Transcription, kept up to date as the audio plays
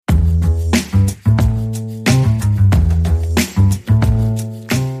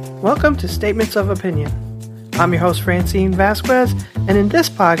Welcome to Statements of Opinion. I'm your host, Francine Vasquez, and in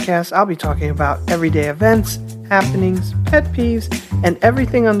this podcast, I'll be talking about everyday events, happenings, pet peeves, and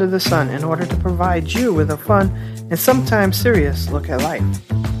everything under the sun in order to provide you with a fun and sometimes serious look at life.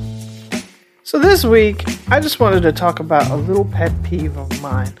 So this week, I just wanted to talk about a little pet peeve of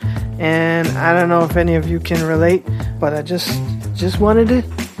mine. And I don't know if any of you can relate, but I just wanted to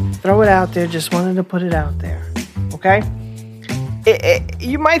throw it out there, just wanted to put it out there, okay?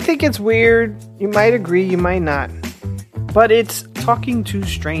 You might think it's weird, you might agree, you might not, but it's talking to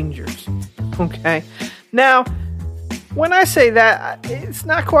strangers, okay? Now, when I say that, it's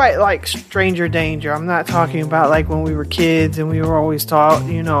not quite like stranger danger. I'm not talking about like when we were kids and we were always taught,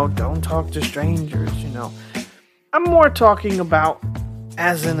 don't talk to strangers, I'm more talking about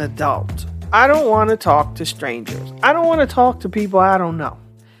as an adult. I don't want to talk to strangers. I don't want to talk to people I don't know.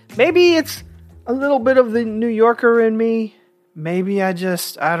 Maybe it's a little bit of the New Yorker in me. Maybe I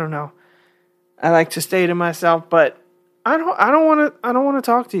don't know. I like to stay to myself, but I don't want to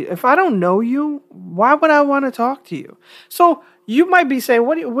talk to you. If I don't know you, why would I want to talk to you? So you might be saying,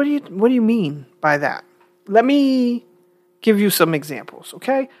 what do you mean by that? Let me give you some examples,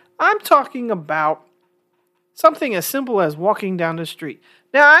 okay? I'm talking about something as simple as walking down the street.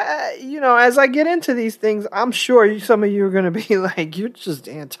 Now, as I get into these things, I'm sure some of you are going to be like, you're just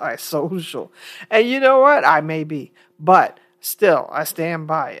antisocial. And you know what? I may be, but still, I stand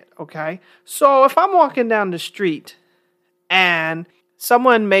by it, okay? So if I'm walking down the street and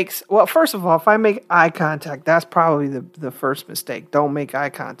someone first of all, if I make eye contact, that's probably the first mistake. Don't make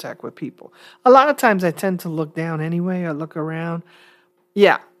eye contact with people. A lot of times I tend to look down anyway or look around.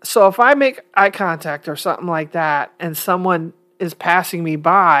 Yeah, so if I make eye contact or something like that and someone is passing me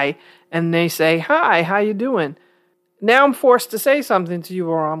by and they say, "Hi, how you doing?" Now I'm forced to say something to you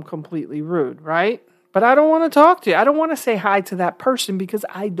or I'm completely rude, right? But I don't want to talk to you. I don't want to say hi to that person because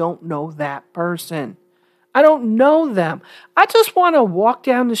I don't know that person. I don't know them. I just want to walk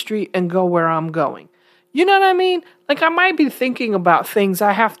down the street and go where I'm going. You know what I mean? Like I might be thinking about things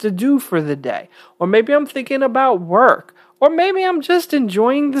I have to do for the day. Or maybe I'm thinking about work. Or maybe I'm just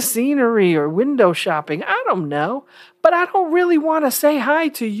enjoying the scenery or window shopping. I don't know. But I don't really want to say hi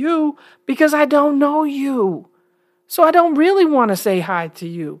to you because I don't know you. So I don't really want to say hi to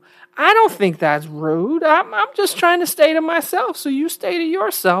you. I don't think that's rude. I'm just trying to stay to myself. So you stay to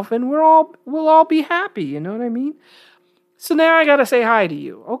yourself and we'll all be happy. You know what I mean? So now I got to say hi to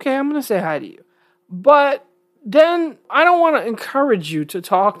you. Okay, I'm going to say hi to you. But then I don't want to encourage you to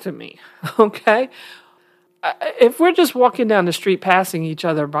talk to me. Okay? If we're just walking down the street passing each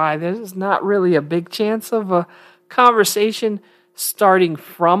other by, there's not really a big chance of a conversation starting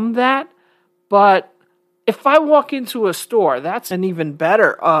from that. But if I walk into a store, that's an even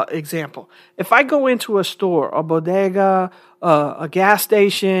better example. If I go into a store, a bodega, a gas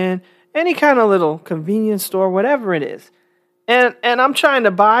station, any kind of little convenience store, whatever it is, and I'm trying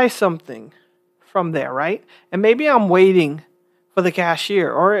to buy something from there, right? And maybe I'm waiting for the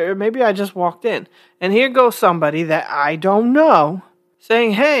cashier, or maybe I just walked in, and here goes somebody that I don't know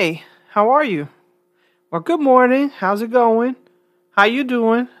saying, "Hey, how are you?" Or "Good morning, how's it going? How you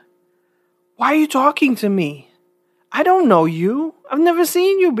doing?" Why are you talking to me? I don't know you. I've never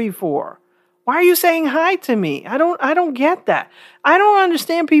seen you before. Why are you saying hi to me? I don't get that. I don't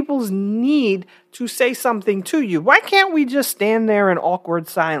understand people's need to say something to you. Why can't we just stand there in awkward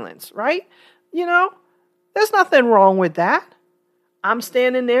silence, right? There's nothing wrong with that. I'm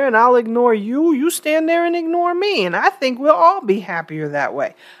standing there and I'll ignore you. You stand there and ignore me. And I think we'll all be happier that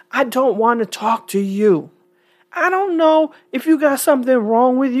way. I don't want to talk to you. I don't know if you got something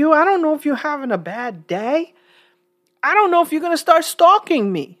wrong with you. I don't know if you're having a bad day. I don't know if you're going to start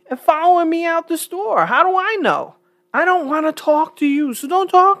stalking me and following me out the store. How do I know? I don't want to talk to you, so don't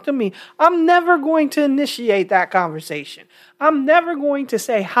talk to me. I'm never going to initiate that conversation. I'm never going to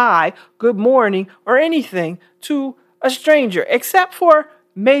say hi, good morning, or anything to a stranger, except for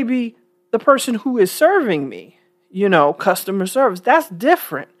maybe the person who is serving me, customer service. That's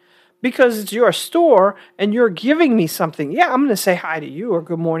different because it's your store and you're giving me something. Yeah, I'm going to say hi to you or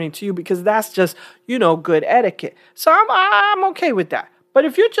good morning to you because that's just, good etiquette. So I'm okay with that. But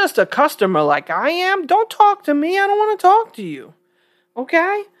if you're just a customer like I am, don't talk to me. I don't want to talk to you.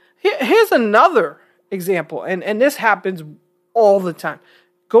 Okay? Here's another example, and this happens all the time.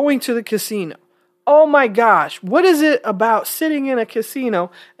 Going to the casino. Oh my gosh, what is it about sitting in a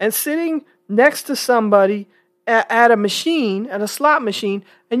casino and sitting next to somebody at a machine, at a slot machine,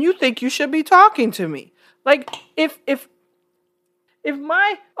 and you think you should be talking to me? Like, if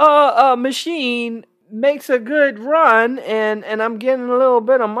my machine makes a good run and I'm getting a little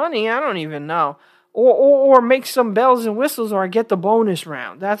bit of money, I don't even know. or make some bells and whistles, or I get the bonus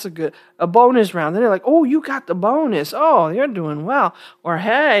round. That's a bonus round. Then they're like, oh, you got the bonus. Oh, you're doing well. Or,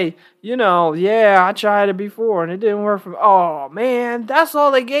 hey, yeah, I tried it before and it didn't work for me. Oh, man, that's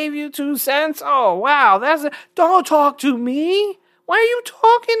all they gave you, 2 cents? Oh, wow, don't talk to me. Why are you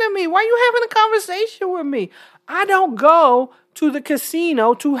talking to me? Why are you having a conversation with me? I don't go to the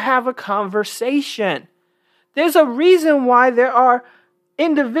casino to have a conversation. There's a reason why there are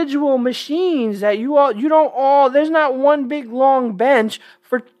individual machines that there's not one big long bench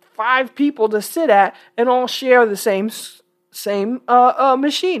for 5 people to sit at and all share the same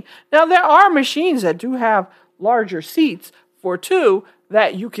machine. Now, there are machines that do have larger seats for 2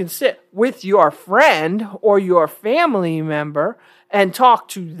 that you can sit with your friend or your family member and talk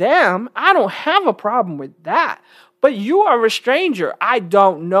to them. I don't have a problem with that. But you are a stranger. I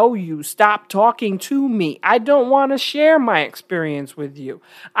don't know you. Stop talking to me. I don't want to share my experience with you.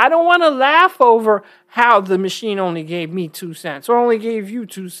 I don't want to laugh over how the machine only gave me 2 cents or only gave you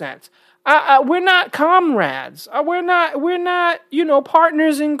 2 cents. We're not comrades. We're not,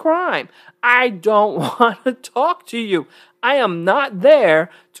 partners in crime. I don't want to talk to you. I am not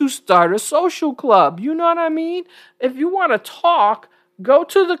there to start a social club. You know what I mean? If you want to talk, go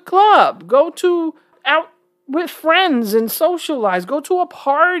to the club. Go out with friends and socialize. Go to a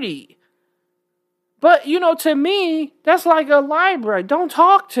party. But, to me, that's like a library. Don't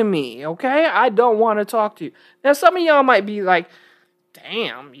talk to me, okay? I don't want to talk to you. Now, some of y'all might be like,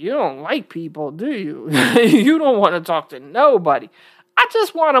 damn, you don't like people, do you? You don't want to talk to nobody. I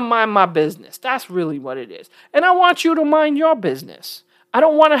just want to mind my business. That's really what it is. And I want you to mind your business. I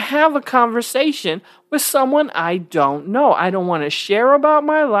don't want to have a conversation with someone I don't know. I don't want to share about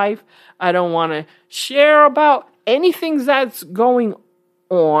my life. I don't want to share about anything that's going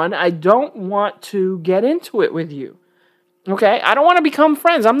on. I don't want to get into it with you. Okay? I don't want to become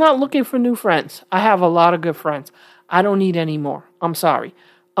friends. I'm not looking for new friends. I have a lot of good friends. I don't need any more. I'm sorry.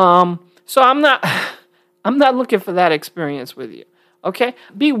 So I'm not looking for that experience with you. Okay?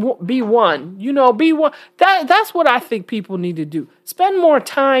 Be one. Be one. That's what I think people need to do. Spend more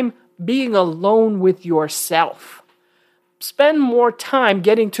time being alone with yourself. Spend more time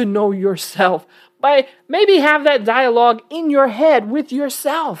getting to know yourself. By maybe have that dialogue in your head with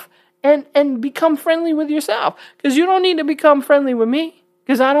yourself and become friendly with yourself. Because you don't need to become friendly with me.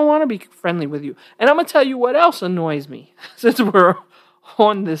 Because I don't want to be friendly with you. And I'm going to tell you what else annoys me. Since we're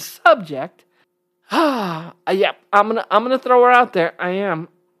on this subject. Yep, I'm gonna throw her out there. I am.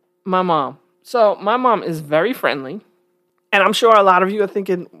 My mom. So my mom is very friendly. And I'm sure a lot of you are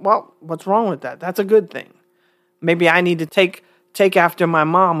thinking, well, what's wrong with that? That's a good thing. Maybe I need to take after my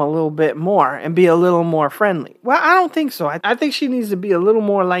mom a little bit more and be a little more friendly. Well, I don't think so. I think she needs to be a little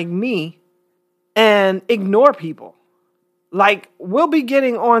more like me and ignore people. Like, we'll be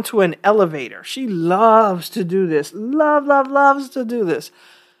getting onto an elevator. She loves to do this. Loves to do this.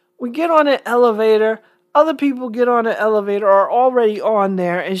 We get on an elevator. Other people get on an elevator or are already on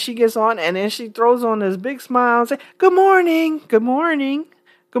there. And she gets on and then she throws on this big smile and say, good morning. Good morning.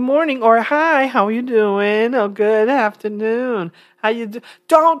 Good morning. Or hi, how you doing? Oh, good afternoon. How you do?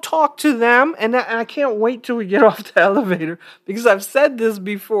 Don't talk to them. And I can't wait till we get off the elevator because I've said this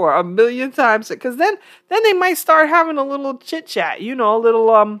before a million times. Because then they might start having a little chit chat, a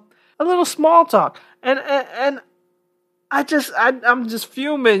little small talk. And I'm just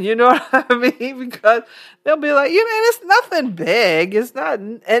fuming, you know what I mean? Because they'll be like, it's nothing big. It's not,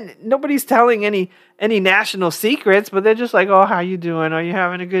 and nobody's telling any national secrets, but they're just like, oh, how you doing? Are you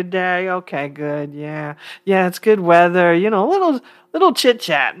having a good day? Okay, good. Yeah, it's good weather. Little chit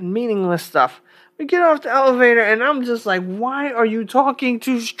chat and meaningless stuff. We get off the elevator and I'm just like, why are you talking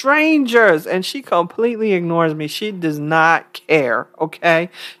to strangers? And she completely ignores me. She does not care, okay?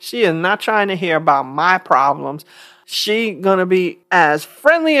 She is not trying to hear about my problems. She gonna be as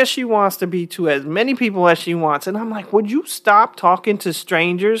friendly as she wants to be to as many people as she wants. And I'm like, would you stop talking to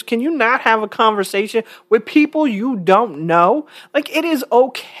strangers? Can you not have a conversation with people you don't know? Like, it is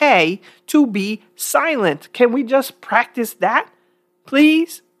okay to be silent. Can we just practice that?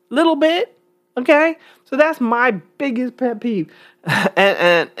 Please? Little bit? Okay? So that's my biggest pet peeve.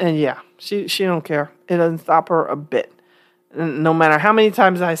 And yeah, she don't care. It doesn't stop her a bit. No matter how many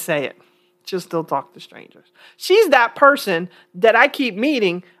times I say it. She'll still talk to strangers. She's that person that I keep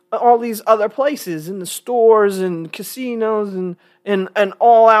meeting all these other places in the stores and casinos and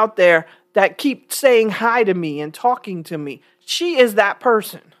all out there that keep saying hi to me and talking to me. She is that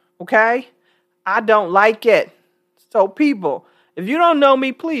person, okay? I don't like it. So people, if you don't know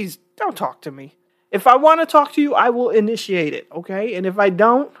me, please don't talk to me. If I want to talk to you, I will initiate it, okay? And if I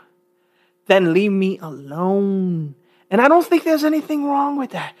don't, then leave me alone. And I don't think there's anything wrong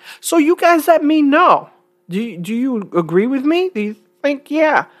with that. So you guys let me know. Do you agree with me? Do you think,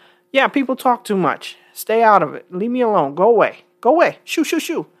 yeah, people talk too much. Stay out of it. Leave me alone. Go away. Go away. Shoo, shoo,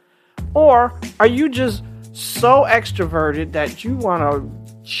 shoo. Or are you just so extroverted that you want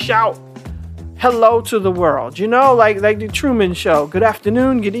to shout hello to the world? You know, like the Truman Show. Good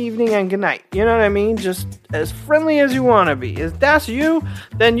afternoon, good evening, and good night. You know what I mean? Just as friendly as you want to be. If that's you,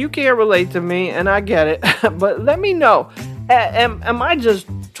 then you can't relate to me, and I get it. But let me know. Am I just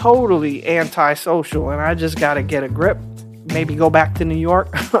totally antisocial and I just got to get a grip? Maybe go back to New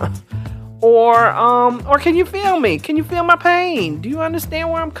York? Or can you feel me? Can you feel my pain? Do you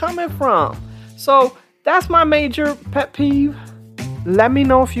understand where I'm coming from? So that's my major pet peeve. Let me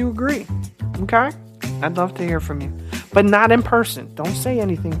know if you agree. Okay? I'd love to hear from you. But not in person. Don't say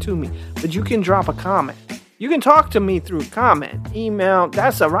anything to me. But you can drop a comment. You can talk to me through comment, email.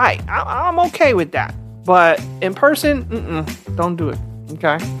 That's all right. I'm okay with that. But in person, don't do it.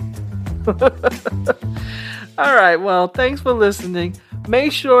 Okay? All right. Well, thanks for listening.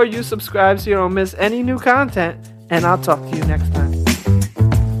 Make sure you subscribe so you don't miss any new content. And I'll talk to you next time.